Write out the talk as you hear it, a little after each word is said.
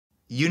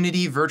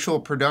Unity Virtual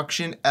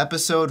Production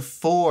Episode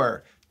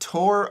 4,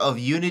 Tour of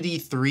Unity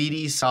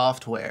 3D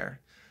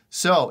Software.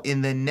 So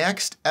in the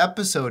next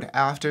episode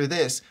after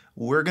this,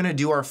 we're going to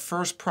do our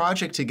first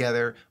project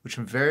together, which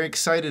I'm very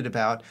excited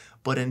about.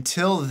 But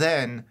until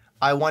then,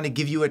 I want to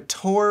give you a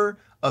tour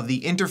of the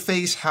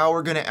interface, how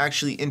we're going to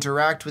actually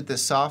interact with the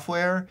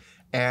software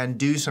and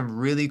do some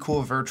really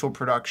cool virtual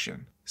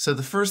production. So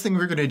the first thing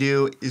we're going to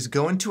do is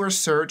go into our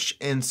search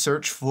and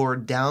search for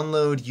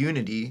download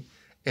Unity.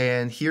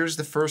 And here's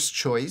the first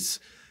choice.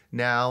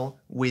 Now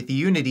with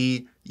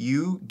Unity,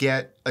 you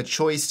get a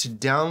choice to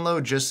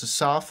download just the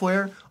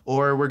software,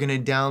 or we're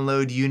going to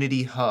download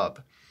Unity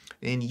Hub.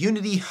 And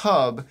Unity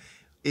Hub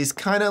is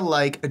kind of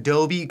like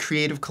Adobe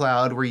Creative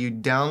Cloud, where you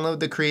download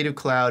the Creative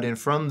Cloud and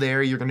from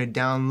there you're going to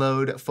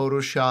download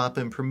Photoshop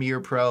and Premiere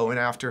Pro and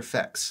After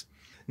Effects.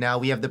 Now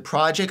we have the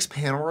projects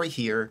panel right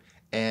here,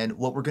 and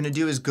what we're going to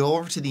do is go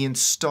over to the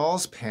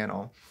installs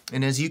panel.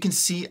 And as you can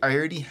see, I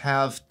already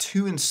have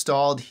 2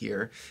 installed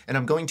here, and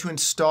I'm going to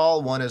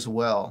install one as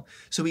well.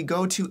 So we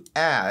go to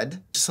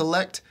add,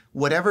 select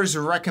whatever's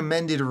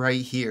recommended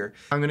right here.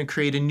 I'm going to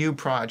create a new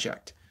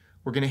project.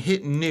 We're going to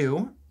hit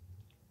new,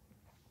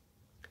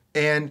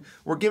 and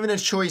we're given a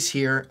choice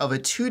here of a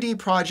 2D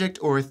project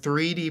or a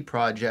 3D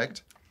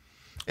project.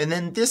 And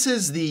then this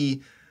is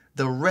the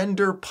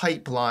render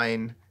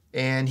pipeline.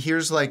 And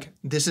here's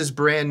this is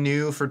brand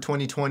new for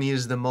 2020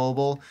 is the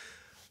mobile.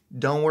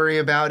 Don't worry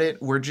about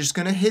it. We're just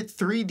gonna hit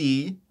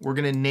 3D. We're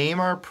gonna name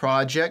our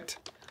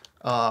project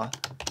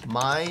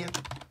My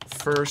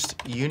First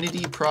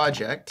Unity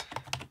Project.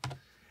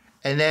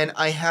 And then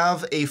I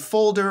have a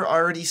folder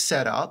already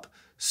set up.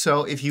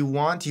 So if you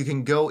want, you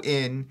can go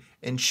in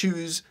and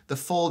choose the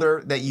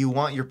folder that you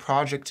want your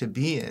project to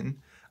be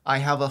in. I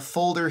have a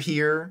folder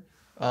here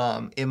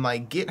in my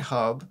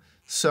GitHub.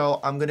 So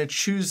I'm gonna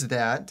choose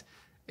that.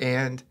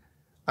 And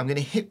I'm going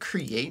to hit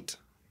create.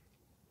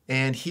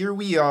 And here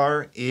we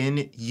are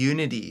in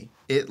Unity.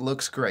 It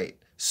looks great.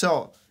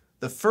 So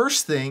the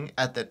first thing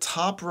at the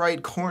top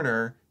right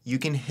corner, you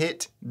can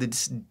hit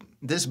this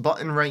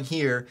button right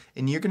here,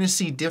 and you're going to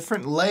see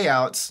different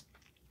layouts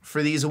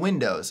for these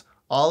windows.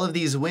 All of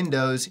these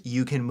windows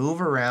you can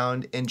move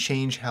around and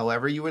change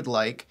however you would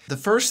like. The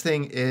first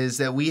thing is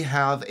that we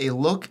have a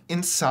look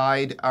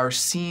inside our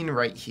scene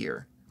right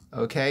here.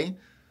 Okay?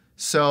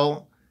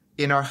 So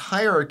in our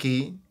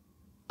hierarchy,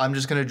 I'm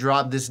just going to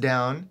drop this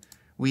down.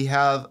 We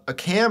have a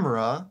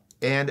camera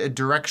and a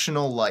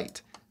directional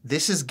light.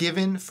 This is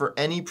given for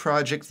any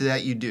project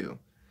that you do.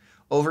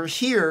 Over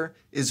here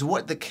is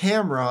what the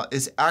camera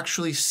is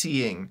actually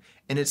seeing,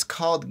 and it's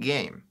called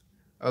game.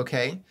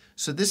 Okay?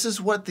 So this is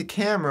what the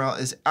camera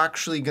is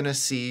actually going to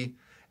see,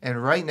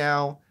 and right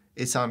now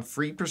it's on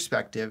free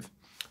perspective.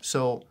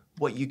 So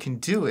what you can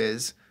do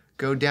is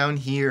go down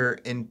here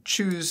and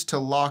choose to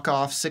lock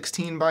off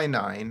 16 by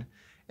 9.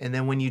 And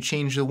then when you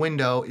change the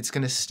window, it's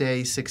going to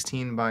stay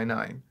 16 by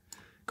 9.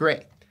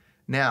 Great.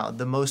 Now,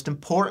 the most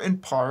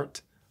important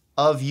part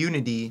of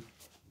Unity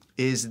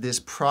is this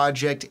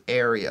project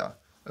area,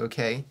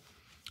 okay?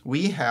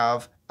 We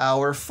have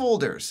our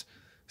folders.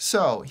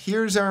 So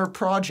here's our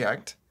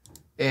project,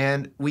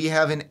 and we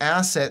have an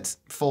assets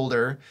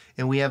folder,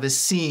 and we have a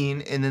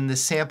scene, and then the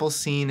sample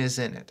scene is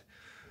in it.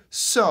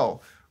 So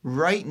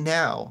right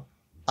now,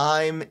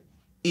 I'm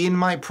in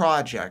my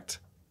project,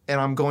 and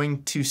I'm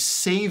going to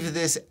save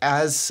this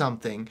as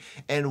something.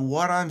 And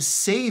what I'm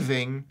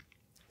saving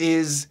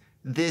is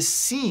this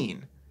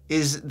scene,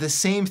 is the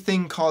same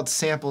thing called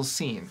sample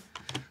scene.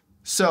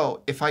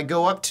 So if I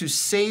go up to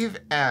save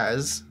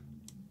as,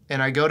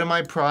 and I go to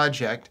my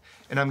project,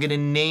 and I'm gonna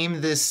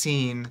name this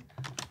scene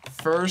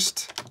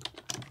first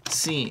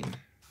scene.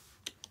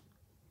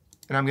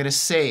 And I'm gonna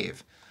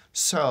save.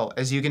 So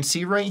as you can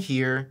see right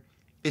here,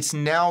 it's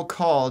now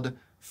called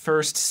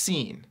first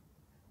scene.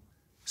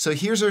 So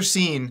here's our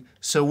scene.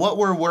 So what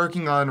we're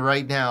working on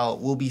right now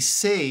will be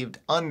saved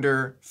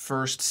under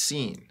first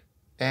scene.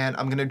 And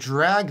I'm going to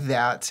drag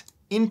that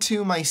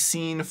into my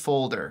scene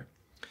folder.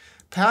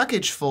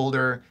 Package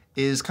folder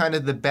is kind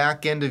of the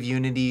back end of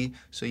Unity,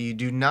 so you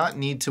do not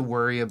need to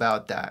worry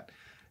about that.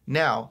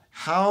 Now,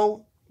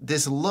 how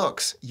this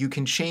looks, you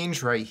can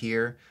change right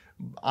here.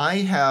 I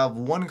have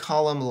 1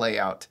 column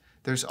layout.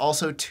 There's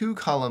also 2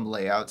 column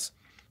layouts.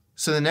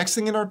 So the next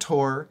thing in our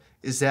tour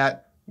is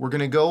that we're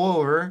going to go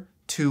over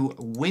to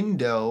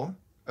window,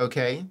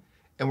 okay,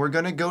 and we're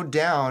going to go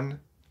down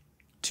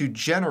to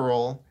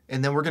general,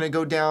 and then we're going to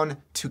go down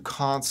to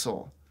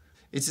console.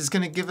 It's just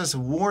going to give us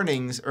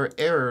warnings or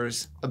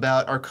errors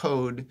about our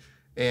code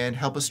and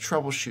help us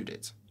troubleshoot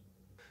it.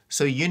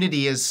 So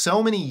Unity has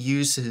so many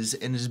uses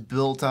and has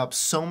built up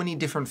so many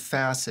different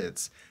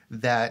facets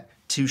that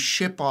to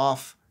ship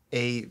off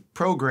a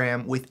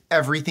program with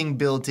everything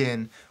built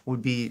in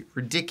would be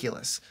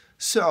ridiculous.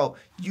 So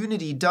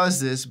Unity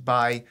does this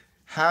by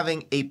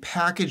having a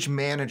package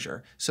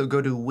manager. So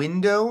go to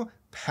Window,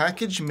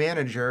 Package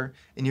Manager,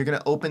 and you're going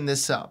to open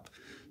this up.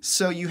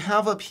 So you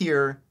have up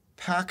here,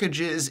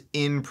 Packages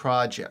in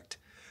Project.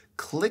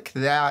 Click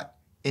that,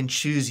 and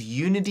choose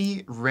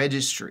Unity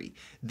Registry.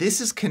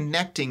 This is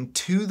connecting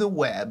to the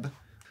web.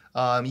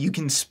 You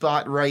can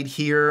spot right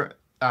here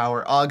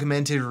our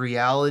augmented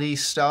reality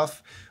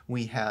stuff.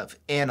 We have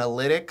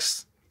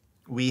analytics.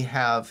 We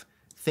have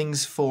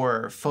things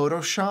for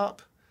Photoshop.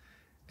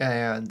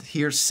 And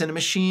here's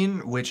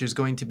Cinemachine, which is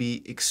going to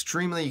be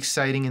extremely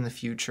exciting in the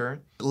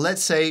future.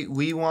 Let's say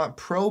we want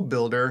Pro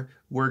Builder.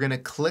 We're going to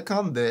click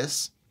on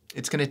this.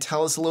 It's going to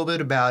tell us a little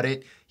bit about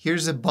it.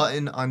 Here's a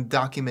button on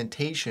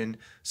documentation,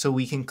 so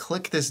we can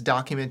click this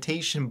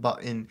documentation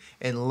button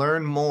and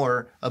learn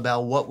more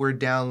about what we're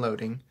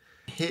downloading.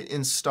 Hit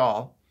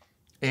install,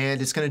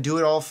 and it's going to do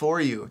it all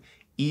for you.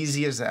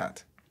 Easy as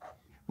that.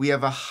 We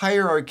have a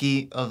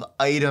hierarchy of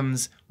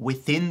items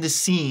within the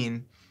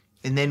scene,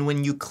 and then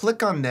when you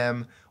click on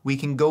them, we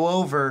can go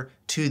over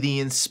to the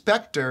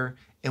inspector,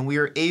 and we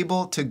are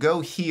able to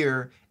go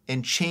here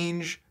and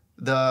change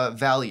the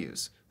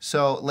values.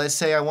 So let's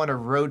say I want to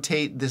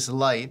rotate this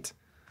light.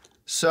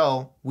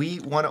 So we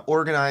want to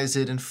organize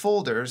it in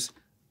folders.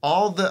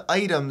 All the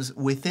items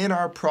within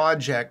our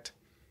project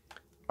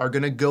are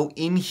going to go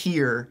in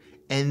here,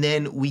 and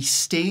then we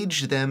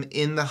stage them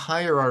in the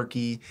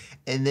hierarchy,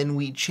 and then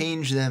we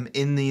change them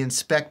in the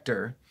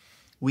inspector.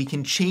 We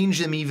can change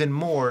them even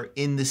more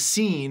in the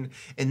scene,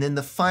 and then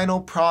the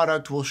final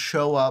product will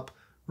show up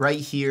right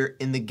here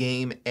in the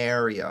game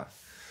area.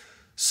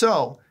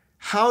 So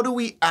how do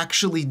we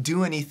actually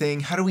do anything?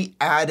 How do we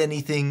add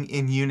anything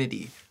in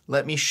Unity?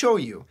 Let me show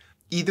you.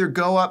 Either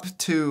go up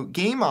to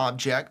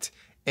GameObject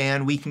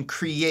and we can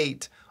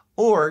create,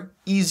 or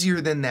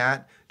easier than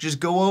that, just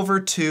go over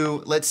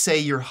to, let's say,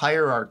 your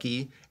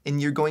hierarchy, and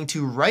you're going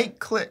to right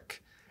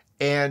click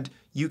and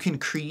you can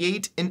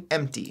create an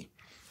empty.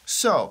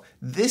 So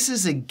this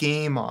is a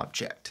game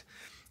object.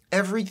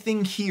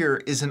 Everything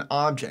here is an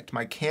object.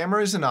 My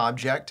camera is an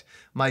object,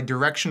 my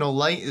directional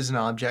light is an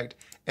object,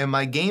 and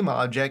my game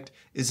object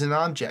is an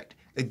object.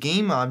 A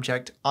game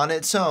object on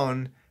its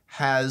own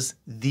has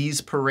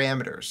these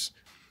parameters.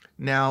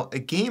 Now, a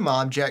game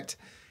object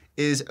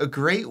is a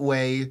great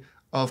way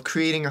of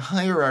creating a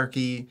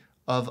hierarchy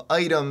of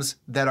items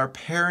that are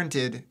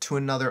parented to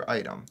another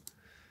item.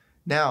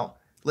 Now,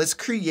 let's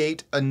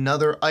create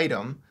another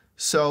item.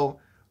 So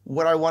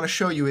what I want to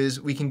show you is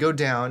we can go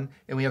down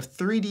and we have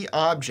 3D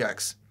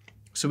objects.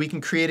 So we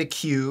can create a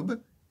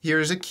cube.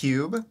 Here's a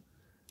cube.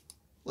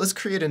 Let's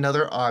create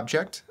another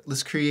object.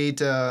 Let's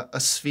create a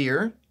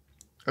sphere.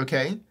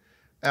 Okay.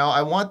 Now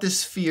I want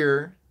this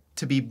sphere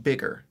to be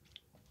bigger.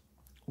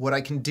 What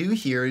I can do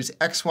here is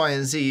X, Y,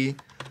 and Z.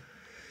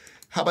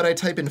 How about I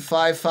type in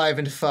 5, 5,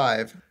 and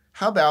 5?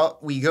 How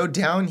about we go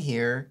down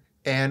here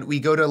and we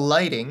go to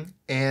lighting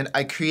and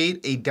I create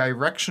a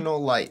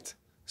directional light.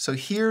 So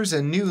here's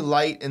a new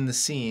light in the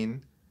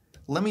scene.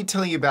 Let me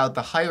tell you about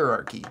the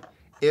hierarchy.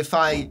 If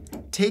I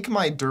take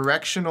my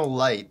directional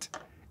light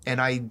and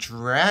I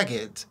drag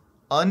it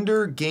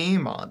under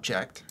game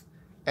object,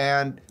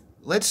 and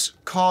let's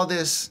call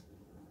this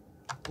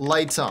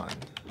lights on.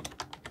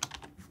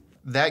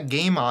 That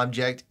game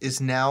object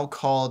is now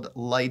called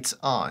lights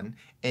on,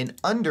 and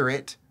under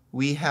it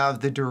we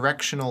have the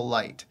directional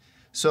light.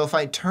 So if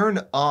I turn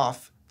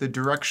off the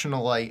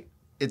directional light,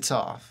 it's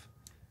off.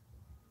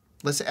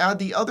 Let's add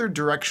the other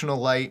directional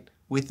light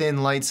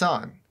within lights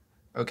on,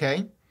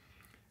 okay?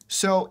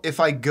 So if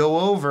I go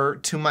over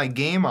to my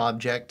game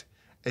object,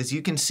 as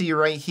you can see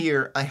right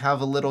here, I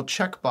have a little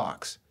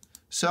checkbox.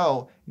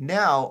 So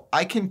now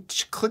I can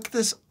click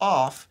this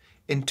off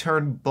and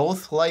turn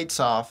both lights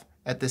off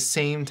at the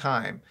same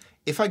time.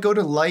 If I go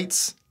to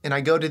lights and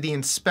I go to the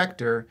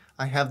inspector,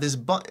 I have this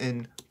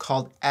button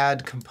called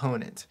Add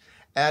Component.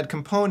 Add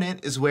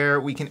Component is where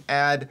we can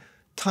add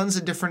tons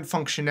of different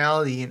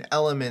functionality and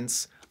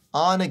elements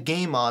on a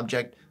game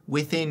object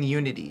within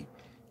Unity.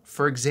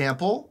 For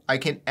example, I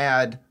can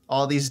add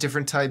all these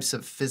different types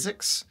of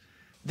physics.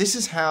 This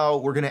is how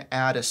we're going to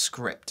add a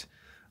script.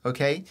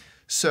 Okay,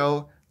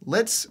 so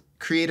let's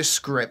create a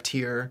script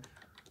here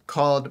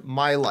called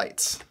My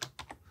Lights.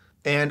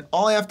 And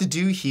all I have to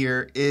do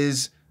here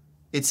is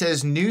it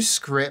says new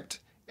script,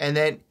 and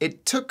then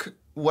it took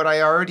what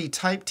I already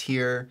typed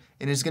here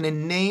and is going to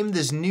name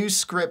this new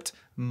script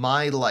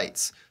My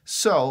Lights.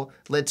 So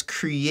let's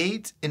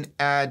create and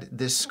add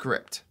this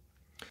script.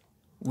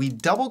 We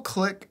double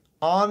click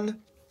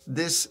on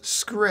this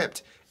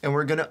script and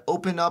we're going to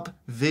open up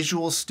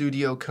Visual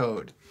Studio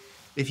Code.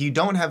 If you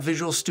don't have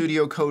Visual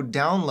Studio Code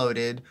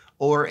downloaded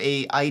or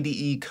a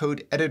IDE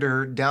code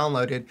editor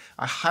downloaded,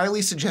 I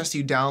highly suggest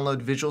you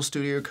download Visual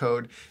Studio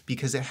Code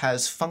because it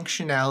has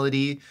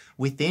functionality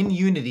within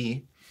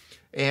Unity.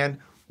 And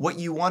what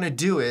you want to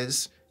do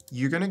is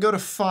you're going to go to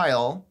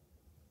File,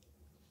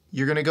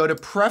 you're going to go to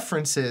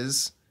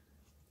Preferences,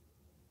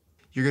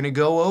 you're going to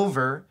go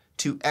over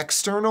to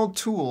External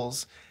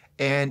Tools,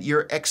 and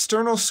your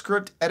external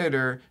script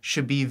editor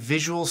should be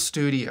Visual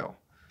Studio.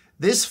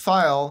 This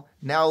file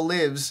now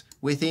lives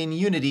within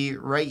Unity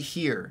right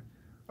here,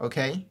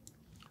 okay?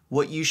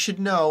 What you should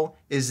know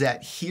is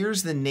that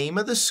here's the name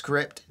of the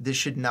script. This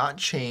should not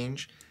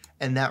change.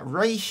 And that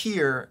right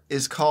here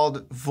is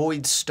called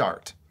void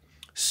start.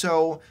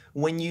 So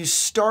when you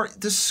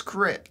start the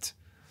script,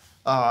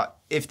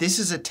 if this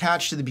is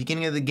attached to the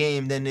beginning of the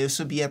game, then this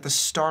would be at the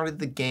start of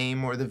the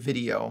game or the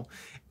video.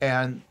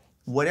 And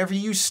whatever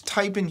you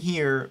type in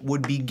here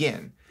would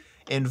begin.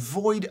 And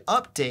void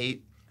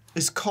update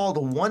is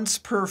called once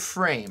per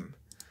frame.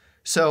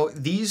 So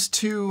these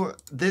two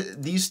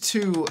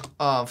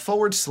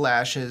forward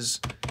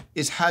slashes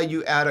is how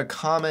you add a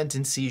comment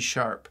in C#.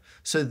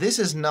 So this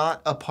is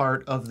not a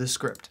part of the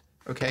script,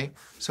 okay?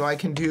 So I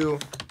can do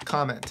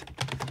comment.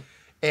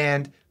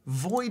 And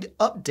void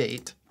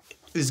update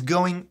is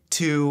going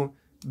to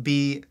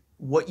be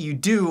what you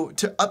do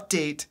to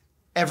update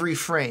every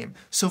frame.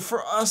 So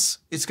for us,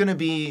 it's going to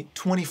be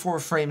 24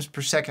 frames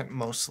per second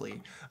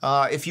mostly.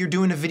 If you're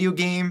doing a video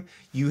game,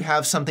 you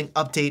have something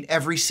update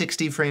every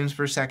 60 frames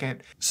per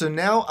second. So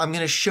now I'm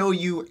going to show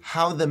you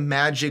how the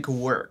magic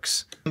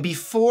works.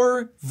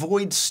 Before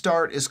void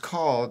start is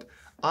called,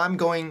 I'm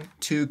going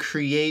to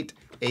create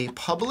a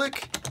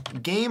public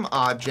game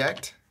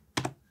object,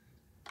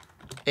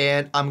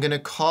 and I'm going to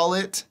call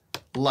it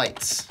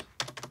lights.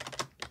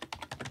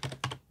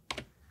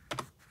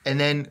 And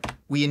then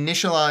we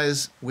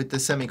initialize with the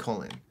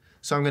semicolon.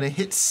 So I'm going to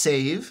hit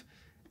save,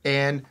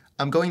 and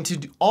I'm going to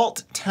do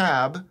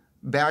Alt-Tab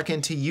back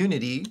into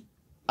Unity.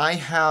 I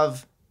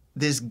have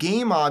this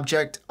game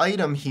object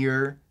item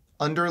here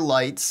under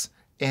lights,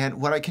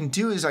 and what I can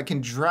do is I can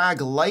drag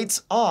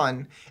lights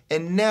on,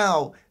 and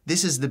now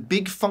this is the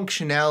big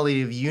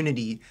functionality of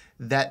Unity,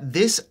 that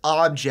this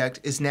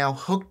object is now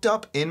hooked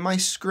up in my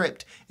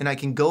script, and I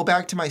can go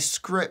back to my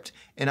script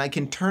and I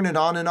can turn it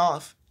on and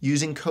off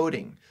using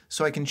coding.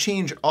 So I can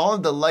change all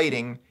of the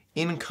lighting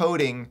in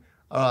coding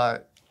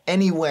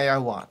any way I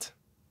want.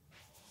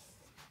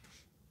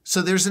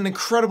 So there's an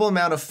incredible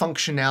amount of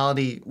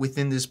functionality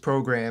within this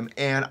program,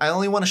 and I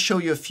only want to show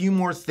you a few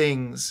more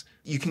things.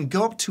 You can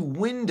go up to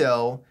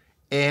Window,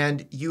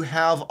 and you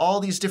have all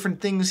these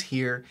different things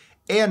here.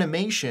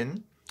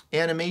 Animation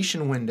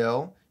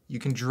window, you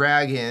can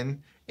drag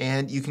in,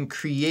 and you can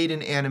create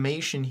an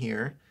animation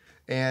here.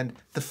 And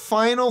the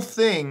final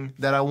thing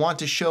that I want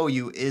to show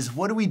you is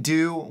what do we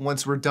do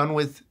once we're done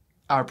with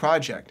our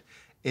project,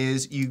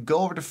 is you go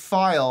over to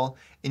File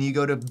and you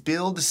go to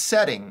Build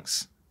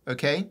Settings,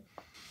 okay?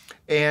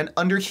 And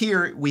under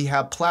here we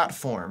have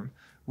Platform.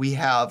 We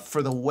have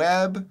for the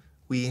web,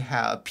 we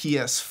have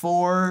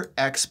PS4,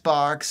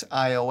 Xbox,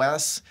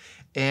 iOS,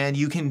 and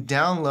you can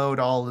download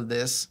all of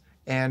this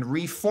and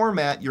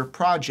reformat your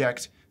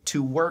project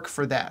to work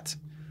for that.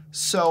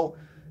 So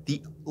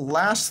the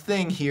last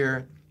thing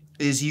here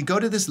is you go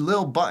to this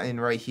little button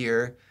right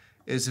here.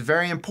 It's a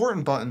very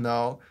important button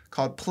though,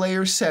 called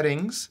Player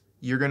Settings.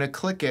 You're gonna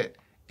click it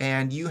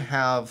and you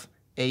have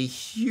a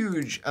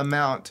huge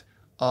amount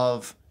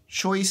of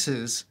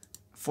choices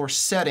for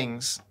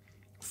settings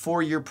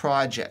for your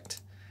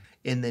project.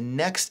 In the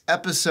next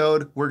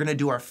episode, we're gonna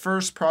do our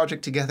first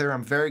project together.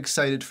 I'm very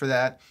excited for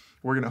that.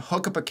 We're gonna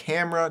hook up a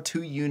camera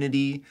to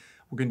Unity.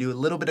 We're gonna do a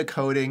little bit of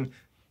coding.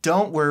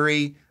 Don't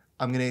worry,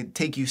 I'm gonna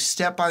take you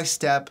step by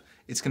step.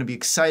 It's going to be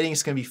exciting.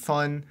 It's going to be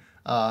fun.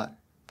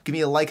 Give me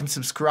a like and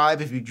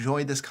subscribe if you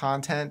enjoyed this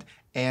content,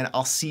 and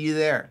I'll see you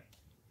there.